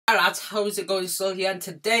Lads, how is it going? Still here, and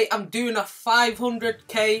today I'm doing a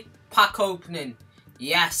 500k pack opening.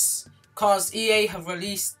 Yes, cause EA have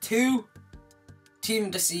released 2 Team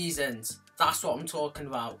of the Seasons. That's what I'm talking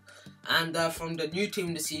about. And from the new Team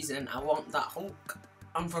of the Season, I want that Hulk.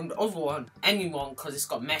 And from the other one, anyone, cause it's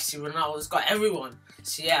got Messi, Ronaldo, it's got everyone.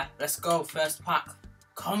 So yeah, let's go. First pack.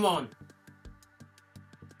 Come on.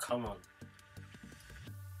 Come on.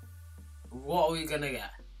 What are we gonna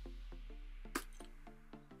get?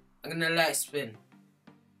 I'm gonna let it spin.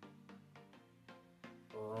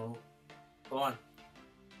 Oh, go on.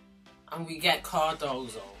 And we get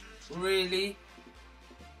Cardozo. Really?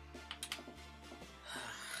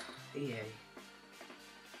 EA.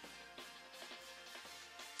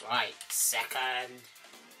 Right, second.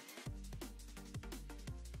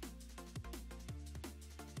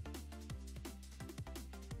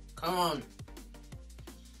 Come on.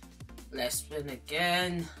 Let's spin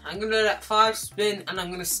again. I'm gonna let 5 spin and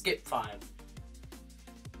I'm gonna skip 5.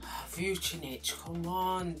 Vucinic, come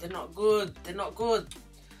on. They're not good. They're not good.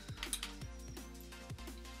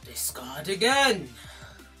 Discard again.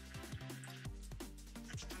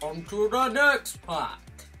 On to the next pack.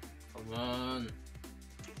 Come on.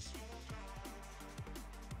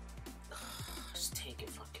 It's taking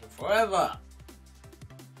fucking forever.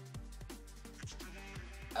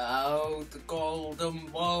 Oh, the golden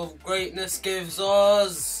ball of greatness gives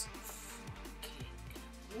us.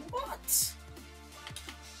 What?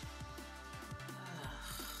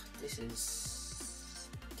 This is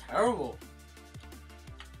terrible.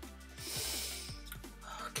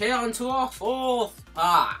 Okay, on to our 4th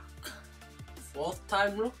pack. 4th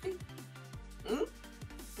time lucky?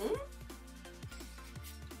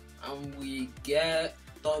 And we get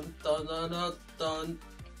dun dun dun dun dun.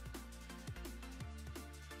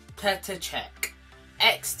 Petacek,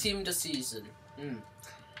 X Team of the Season.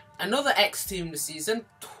 Another X Team of the Season,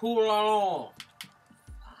 Toulon.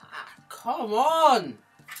 Come on!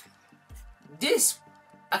 This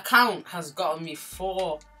account has gotten me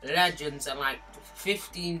 4 legends and like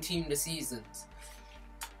 15 Team of the Seasons.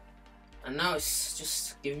 And now it's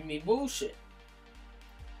just giving me bullshit.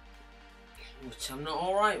 Which I'm not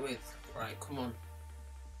alright with. Right, come on.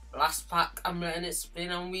 Last pack, I'm letting it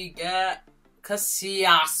spin and we get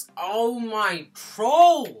Casillas. Oh my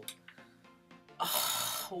troll!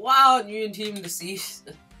 Oh, wow, new Team of the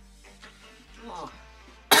Season. Oh.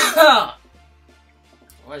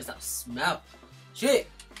 What is that smell? Shit!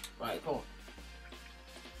 Right, come on.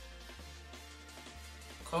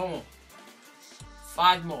 Come on.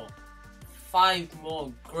 5 more. 5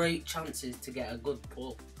 more great chances to get a good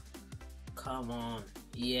pull. Come on.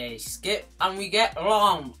 Yeah, skip and we get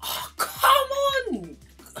Lam. Oh, come on!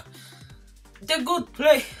 They're good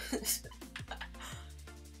players.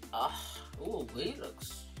 Oh, he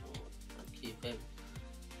looks. I'll keep him.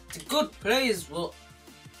 They're good players, but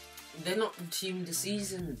they're not the Team of the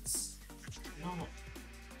Seasons. No.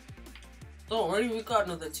 Don't worry, we got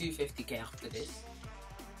another 250k after this.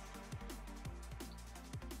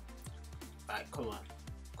 Right, come on.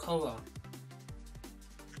 Come on.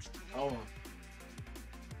 Come on.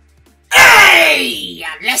 Hey!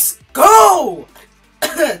 Let's go!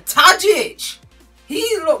 Tadic!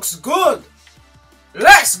 He looks good!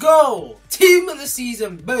 Let's go! Team of the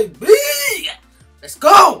Season, baby! Let's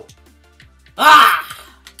go!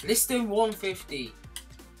 Listing 150.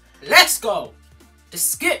 Let's go! The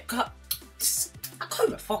skip I can't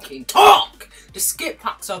even fucking talk! The skip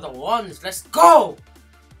packs are the ones. Let's go!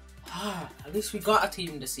 At least we got a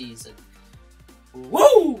Team of the Season.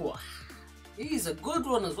 Woo! He's a good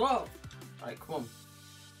one as well. Right, come on.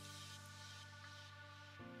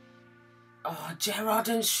 Oh, Gerard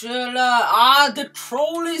and Schürrle. The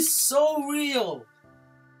troll is so real.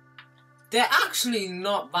 They're actually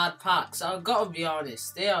not bad packs. I've got to be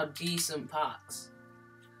honest. They are decent packs.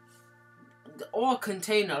 They all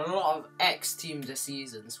contain a lot of X Team of the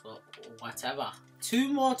Seasons, but whatever.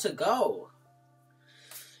 2 more to go.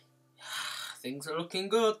 Things are looking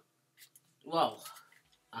good. Well,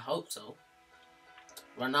 I hope so.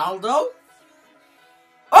 Ronaldo.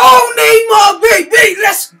 Oh, Neymar, baby!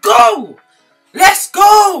 Let's go! Let's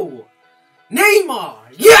go! Neymar,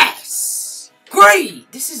 yes! Great!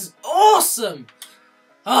 This is awesome!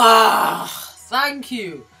 Thank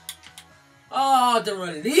you. The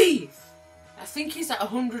relief. I think he's at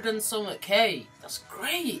 100 and something K. That's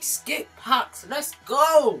great. Skip packs. Let's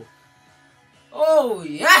go. Oh,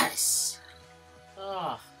 yes.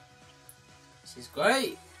 This is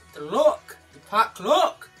great. The look. The pack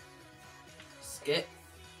look. Skip.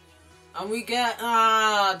 And we get,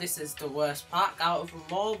 this is the worst pack out of them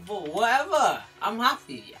all, but whatever. I'm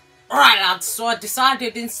happy. Right lads, so I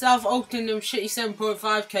decided instead of opening them shitty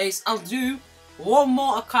 7.5Ks, I'll do one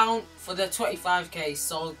more account for the 25K.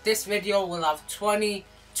 So this video will have 20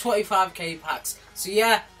 25K packs. So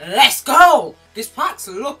yeah, let's go! This packs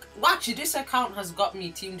look, actually this account has got me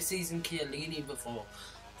Team the Season Chiellini before,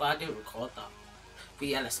 but I didn't record that. But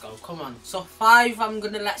yeah, let's go, come on. So 5 I'm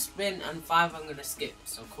gonna let spin and 5 I'm gonna skip.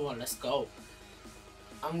 So come on, let's go.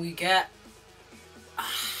 And we get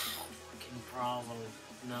fucking Bravo.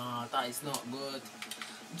 Nah, that is not good.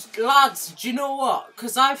 Lads, do you know what?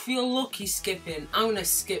 Because I feel lucky skipping, I'm gonna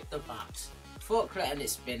skip the packs. Fuck letting it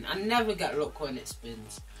spin. I never get luck when it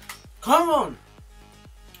spins. Come on!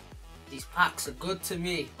 These packs are good to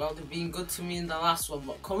me. Well, they've been good to me in the last one,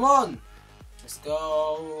 but come on! Let's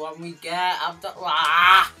go. And we get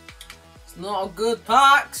Abdullah. It's not a good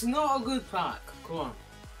pack. It's not a good pack. Come on.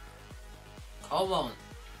 Come on.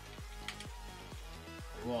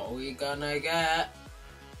 What are we gonna get?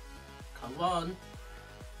 Come on.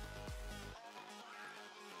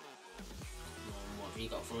 What have you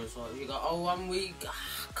got for us? What have you got? Oh, 1 week.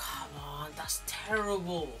 Ah, come on, that's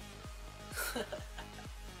terrible.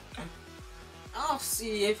 I'll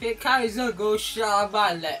see if it carries on go shot.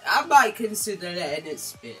 I might consider letting it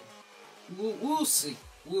spin. We'll see.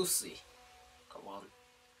 We'll see. Come on.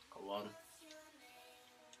 Come on.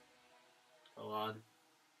 Come on.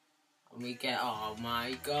 And we get, oh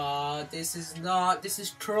my god, this is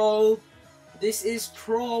troll. This is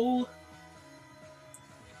troll.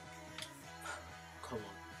 Come on.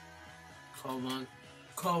 Come on.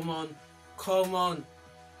 Come on. Come on.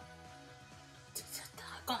 I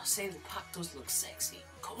gotta say the pack does look sexy.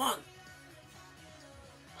 Come on.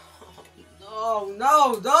 Oh,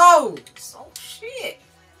 no. So shit.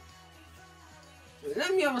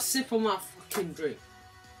 Let me have a sip of my fucking drink.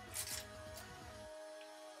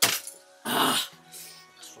 That's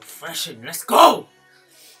refreshing. Let's go.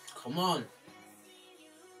 Come on.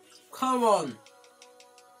 Come on.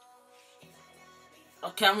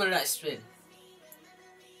 Okay, I'm gonna let it spin.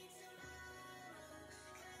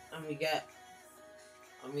 And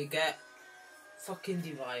we get fucking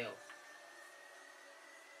Divayo.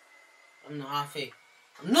 I'm not happy.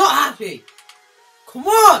 I'm not happy. Come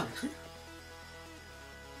on.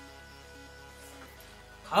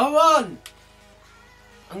 Come on.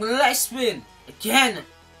 I'm gonna let it spin again.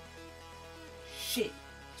 Shit.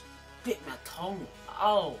 Bit my tongue.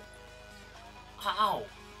 Ow. Ow.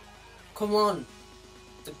 Come on.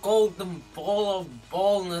 The golden ball of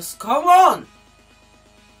ballness. Come on.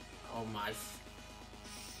 Oh my.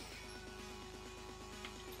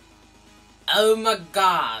 Oh my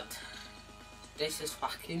god. This is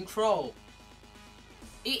fucking troll.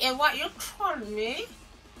 Eating what, you trolling me?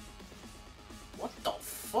 What the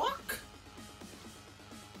fuck?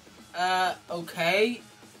 Okay.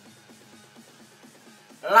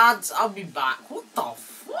 Lads, I'll be back. What the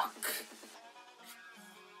fuck?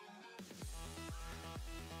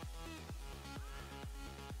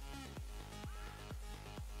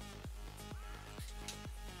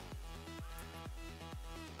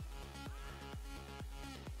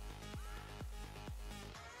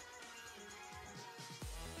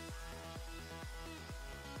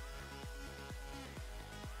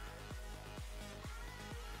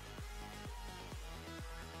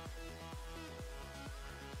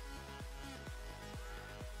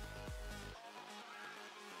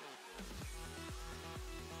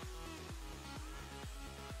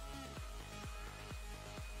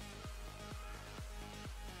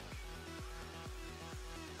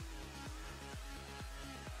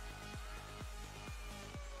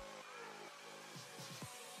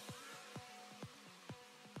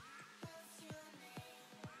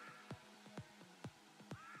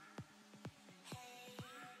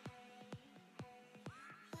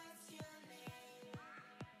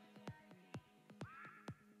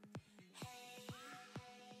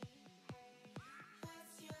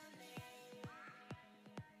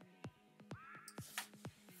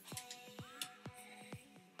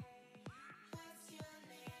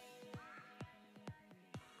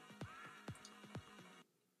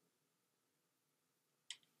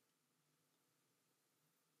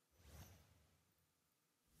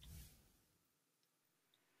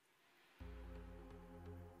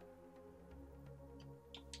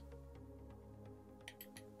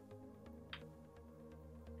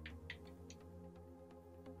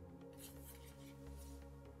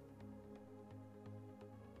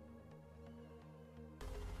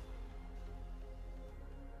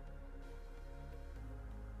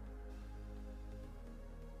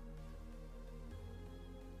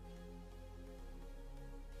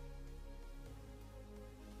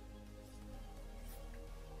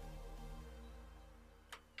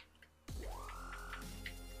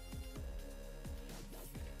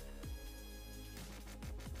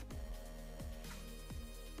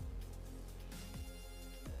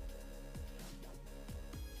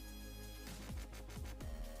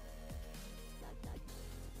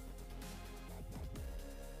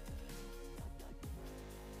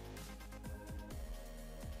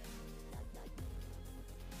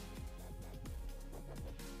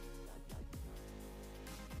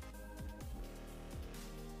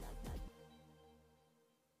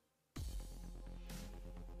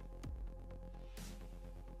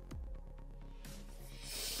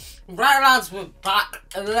 Right lads, we're back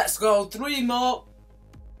and let's go. 3 more.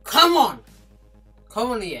 Come on.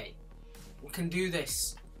 Come on EA. We can do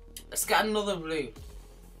this. Let's get another blue.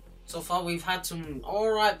 So far we've had some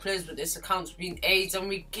alright players, but this account's been AIDS and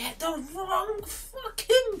we get the wrong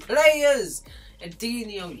fucking players.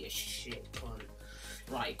 Edinho, you shit cunt.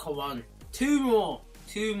 Right, come on. 2 more.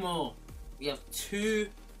 2 more. We have 2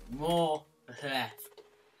 more left.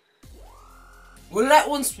 We'll let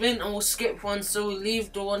one spin and we'll skip one, so we'll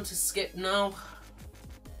leave the one to skip now.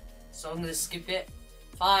 So I'm gonna skip it.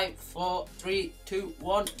 5, 4, 3, 2,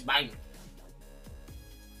 1, bang.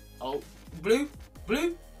 Oh, blue,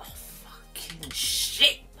 blue. Oh, fucking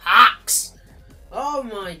shit packs. Oh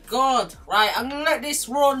my god. Right, I'm gonna let this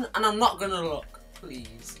run and I'm not gonna look.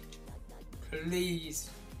 Please. Please.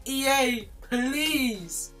 EA,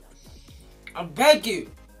 please. I beg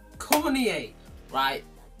you. Come on, EA. Right.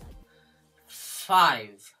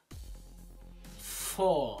 5,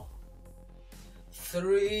 4,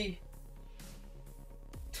 3,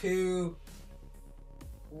 2,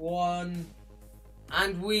 1,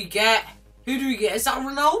 and we get. Who do we get? Is that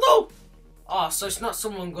Ronaldo? Oh, so it's not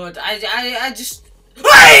someone good. I just.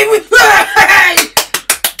 Hey!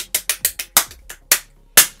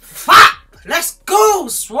 Fuck! Let's go!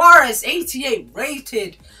 Suarez, 88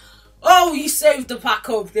 rated. Oh, you saved the pack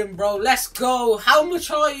opening, bro. Let's go. How much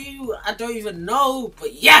are you? I don't even know.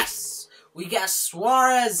 But yes, we get a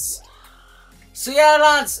Suarez. So yeah,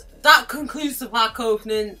 lads, that concludes the pack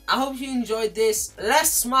opening. I hope you enjoyed this. Let's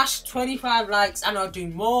smash 25 likes and I'll do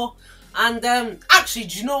more. And actually,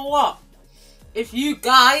 do you know what? If you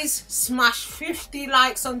guys smash 50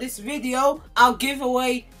 likes on this video, I'll give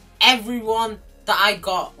away everyone that I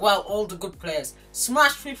got. Well, all the good players.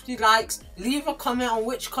 Smash 50 likes, leave a comment on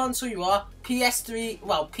which console you are, PS3,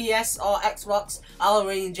 well, PS or Xbox, I'll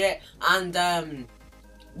arrange it, and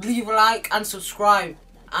leave a like and subscribe,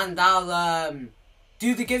 and I'll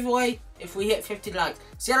do the giveaway if we hit 50 likes.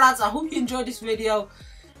 So yeah lads, I hope you enjoyed this video,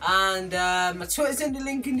 and my Twitter's in the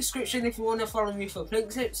link in the description if you want to follow me for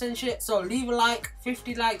plink tips and shit. So leave a like,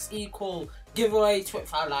 50 likes equal giveaway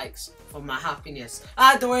 25 likes for my happiness.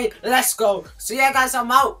 Either way, let's go. So yeah guys,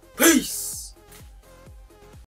 I'm out. Peace.